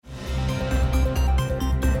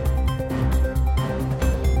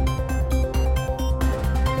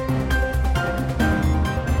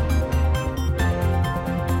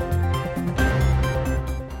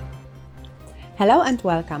Hello and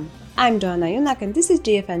welcome. I'm Joanna Junak and this is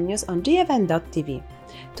GFN News on GFN.tv.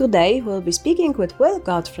 Today we'll be speaking with Will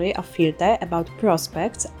Godfrey of Filter about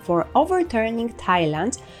prospects for overturning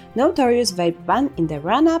Thailand's notorious vape ban in the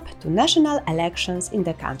run-up to national elections in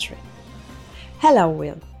the country. Hello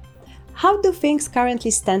Will. How do things currently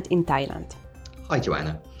stand in Thailand? Hi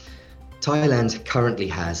Joanna. Thailand currently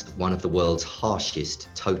has one of the world's harshest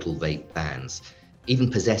total vape bans.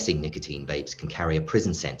 Even possessing nicotine vapes can carry a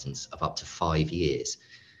prison sentence of up to 5 years.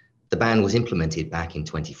 The ban was implemented back in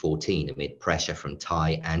 2014 amid pressure from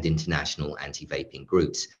Thai and international anti-vaping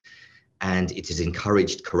groups, and it has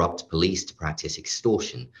encouraged corrupt police to practice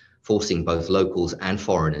extortion, forcing both locals and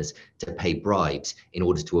foreigners to pay bribes in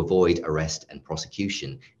order to avoid arrest and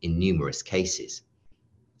prosecution in numerous cases.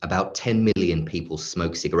 About 10 million people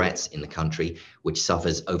smoke cigarettes in the country, which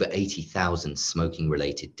suffers over 80,000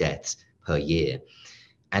 smoking-related deaths per year.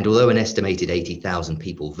 And although an estimated 80,000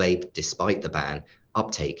 people vape despite the ban,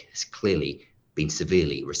 uptake has clearly been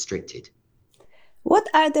severely restricted. What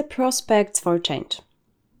are the prospects for change?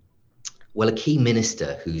 Well, a key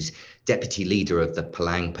minister who's deputy leader of the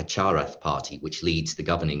Palang Pracharath party, which leads the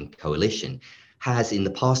governing coalition, has in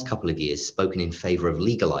the past couple of years spoken in favour of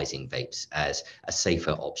legalising vapes as a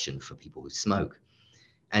safer option for people who smoke.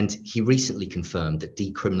 And he recently confirmed that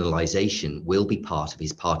decriminalisation will be part of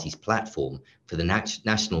his party's platform for the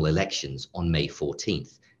national elections on May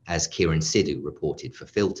 14th, as Kiran Sidhu reported for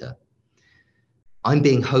Filter. I'm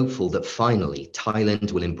being hopeful that finally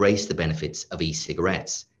Thailand will embrace the benefits of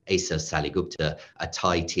e-cigarettes. Asa Saligupta, a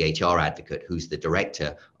Thai THR advocate who's the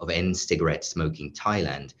director of End Cigarette Smoking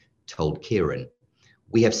Thailand, told Kiran,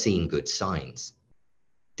 "We have seen good signs.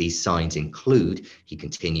 These signs include," he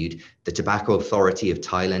continued, "the Tobacco Authority of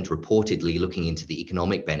Thailand reportedly looking into the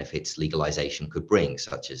economic benefits legalisation could bring,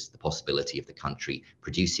 such as the possibility of the country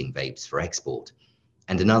producing vapes for export.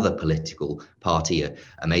 And another political party, a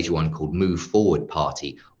major one called Move Forward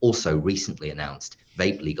Party, also recently announced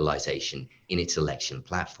vape legalisation in its election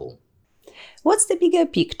platform." What's the bigger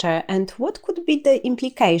picture and what could be the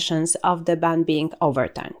implications of the ban being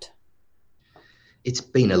overturned? It's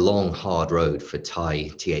been a long, hard road for Thai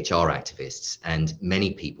THR activists, and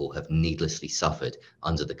many people have needlessly suffered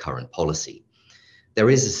under the current policy.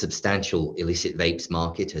 There is a substantial illicit vapes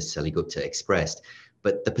market, as Saligupta expressed,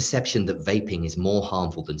 but the perception that vaping is more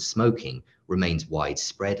harmful than smoking remains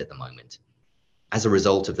widespread at the moment. As a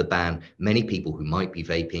result of the ban, many people who might be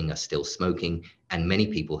vaping are still smoking, and many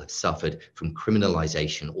people have suffered from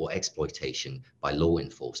criminalisation or exploitation by law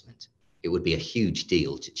enforcement. It would be a huge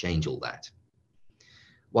deal to change all that.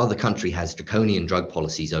 While the country has draconian drug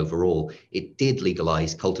policies overall, it did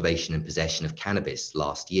legalise cultivation and possession of cannabis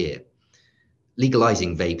last year.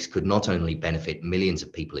 Legalising vapes could not only benefit millions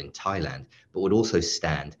of people in Thailand, but would also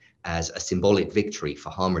stand as a symbolic victory for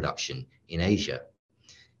harm reduction in Asia.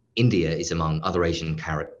 India is among other Asian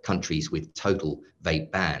countries with total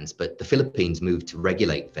vape bans, but the Philippines moved to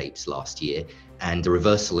regulate vapes last year, and a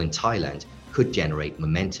reversal in Thailand could generate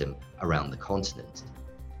momentum around the continent.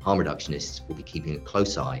 Harm reductionists will be keeping a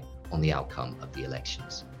close eye on the outcome of the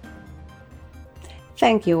elections.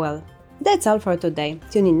 Thank you, Will. That's all for today.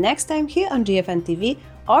 Tune in next time here on GFN TV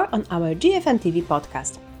or on our GFN TV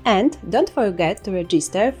podcast. And don't forget to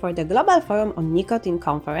register for the Global Forum on Nicotine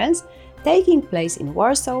conference taking place in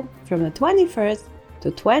Warsaw from the 21st to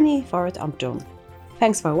 24th of June.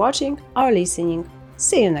 Thanks for watching or listening.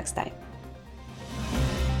 See you next time.